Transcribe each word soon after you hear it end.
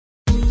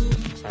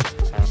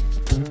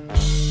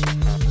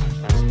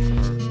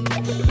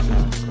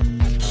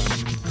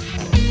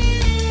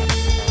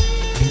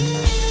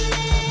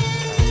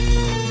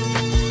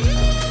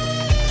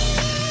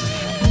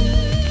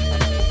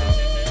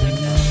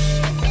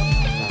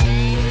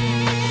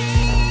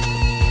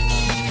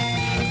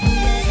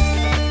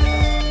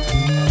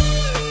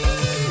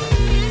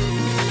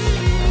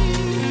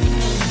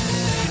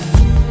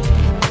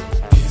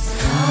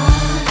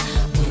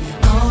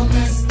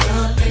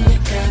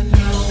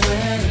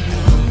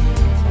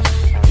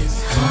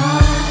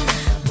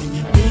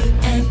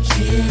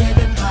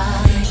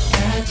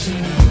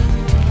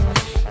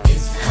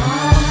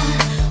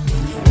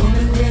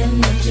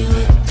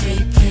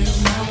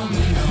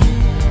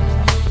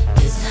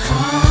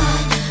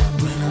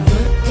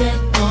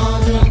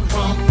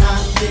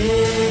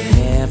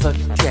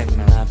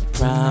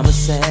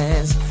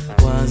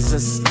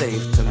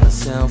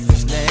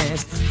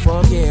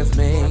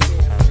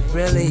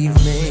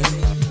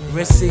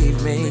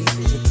receive me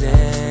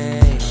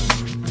today.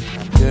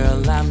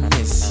 Girl, I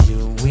miss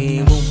you,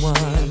 we were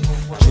one.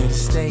 Should've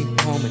stayed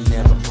home and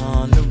never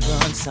on the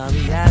run.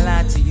 Sorry I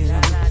lied to you,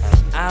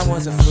 I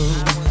was a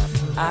fool,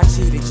 I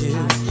cheated you,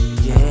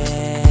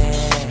 yeah.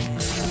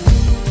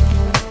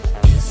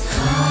 It's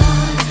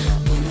hard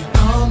when you're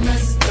all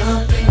messed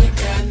up and you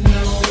got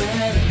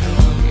nowhere to go.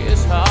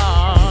 It's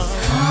hard,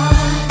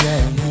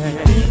 yeah,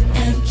 yeah. Beat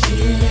and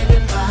cheat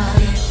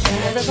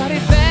everybody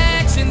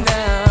backs you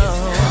down.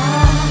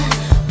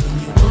 When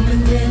your woman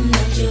didn't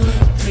let you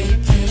with 3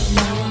 kids,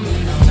 now I'm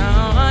alone.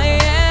 Now I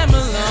am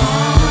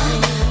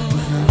alone.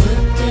 When I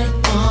look at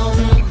all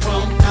the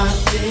wrong I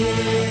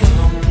did.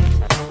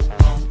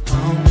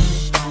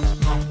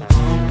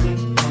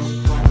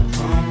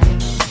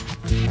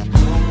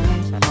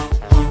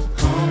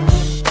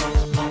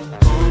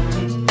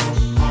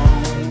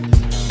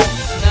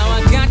 Now I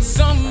got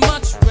so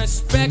much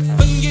respect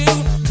for you,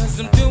 'cause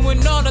I'm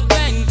doing all the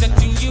things that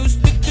you used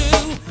to do.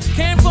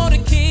 Can't afford the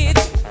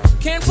kids,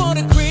 can't afford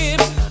the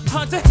crib,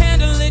 hard to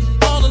handle it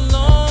all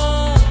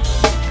alone.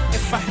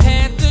 If I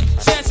had the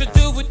chance to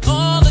do it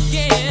all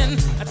again,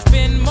 I'd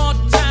spend more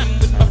time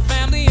with my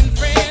family and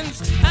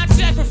friends. I'd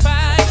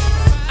sacrifice,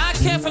 I'd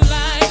care for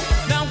life.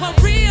 Now I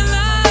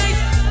realize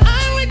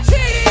I would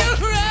treat you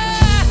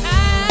right.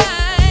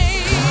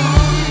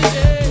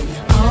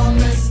 Yeah. All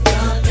messed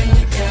up and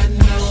you got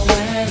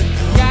nowhere to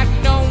go. Got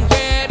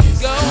nowhere to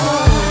go.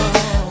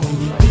 When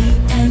you beat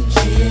and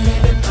cheat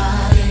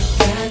everybody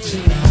that you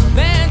know.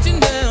 That you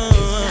know.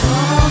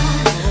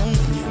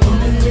 When your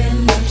woman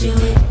didn't let you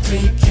with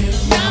 3 kids,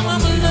 now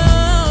I'm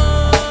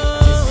alone.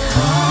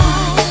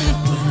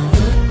 When I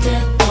look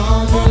at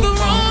all the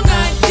wrong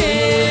I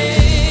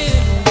did.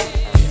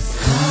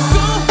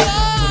 So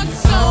hard,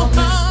 so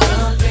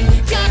hard.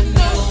 Got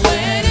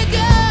nowhere to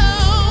go.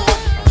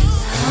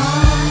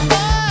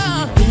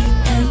 Beat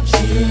and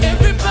cheat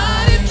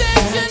everybody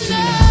that you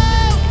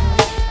know.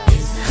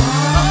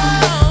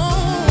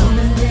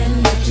 Woman didn't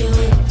let you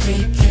with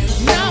 3 kids,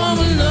 now I'm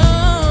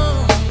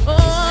alone.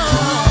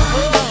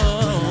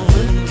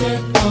 Look at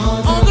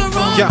all the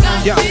wrong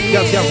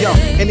Yo.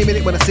 Any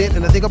minute when I sit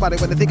and I think about it,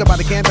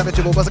 can't tell that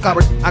you was a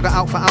cupboard. I got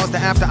out for hours to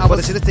after hours.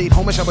 I should have stayed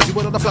home and showered you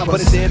with all the flowers.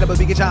 But instead, I'm a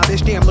big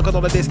childish damn. Look at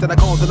all of this that I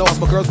caused the loss.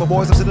 My girls, my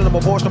boys, I'm sitting on my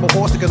porch, no more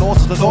force, sticking on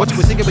to the door. What you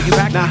was thinking, but you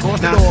back now, across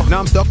the door. Now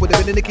I'm stuck with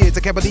living in the kids. I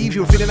can't believe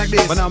you were feeling like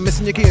this. But now I'm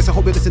missing your kids. I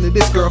hope you listen to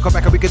this, girl. Come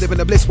back and we can live in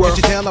a bliss world.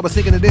 Can't you tell I was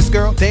thinking of this,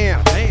 girl?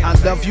 Damn. I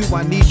love you,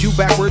 I need you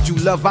backwards. You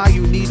love I,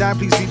 you need I.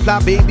 Please reply,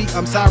 baby.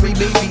 I'm sorry,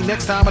 maybe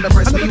next time I'll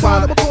press me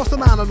while I'm across the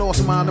line. I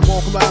lost my mind and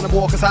walk around and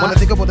walk aside. When I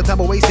think of all the time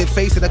I wasted,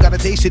 face it, I gotta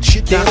taste it.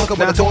 Shit down, look up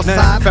on the door's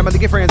side. Family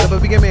and friends, I'm a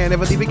big man,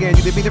 never leave again.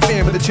 You live be the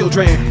fam of the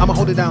children. I'ma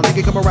hold it down,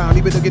 nigga, come around.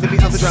 Even though you get me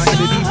out the dry in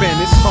the deep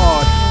end. It's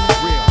hard.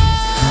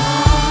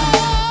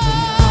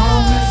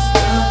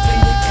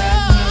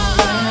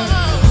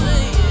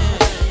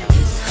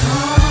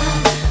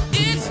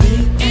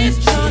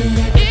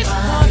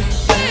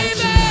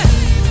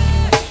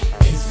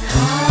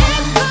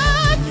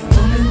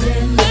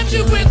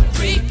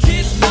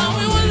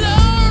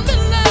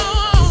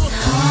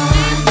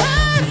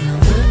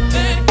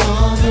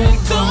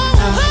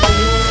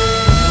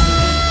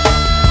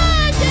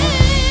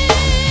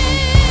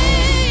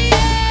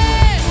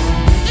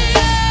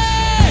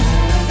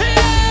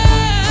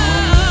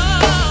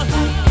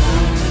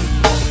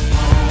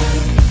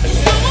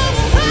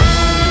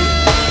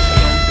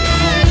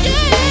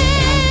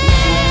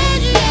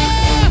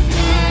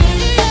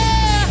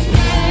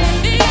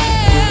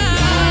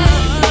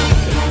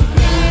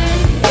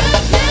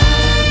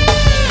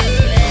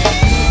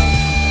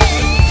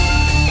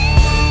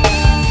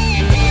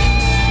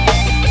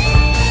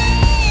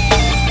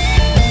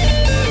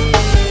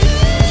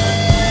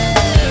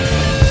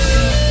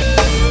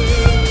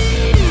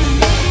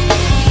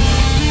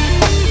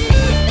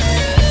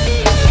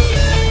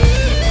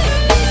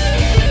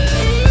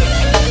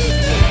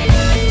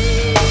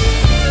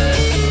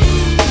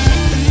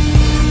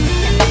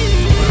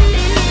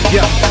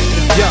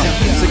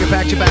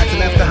 Packed your bags and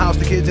left the house,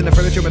 the kids and the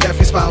furniture and left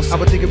your spouse. I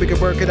was thinking we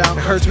could work it out.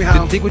 It hurts me how.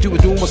 Didn't think what you were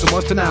doing was so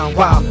much to now.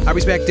 Wow, I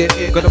respect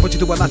it. Gonna put you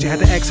through a lot, you had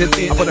to exit.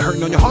 I put a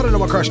hurting on your heart and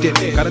know I crushed it.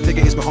 Gotta take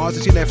it, it's been hard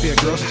since you left here,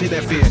 girl, since you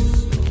left here.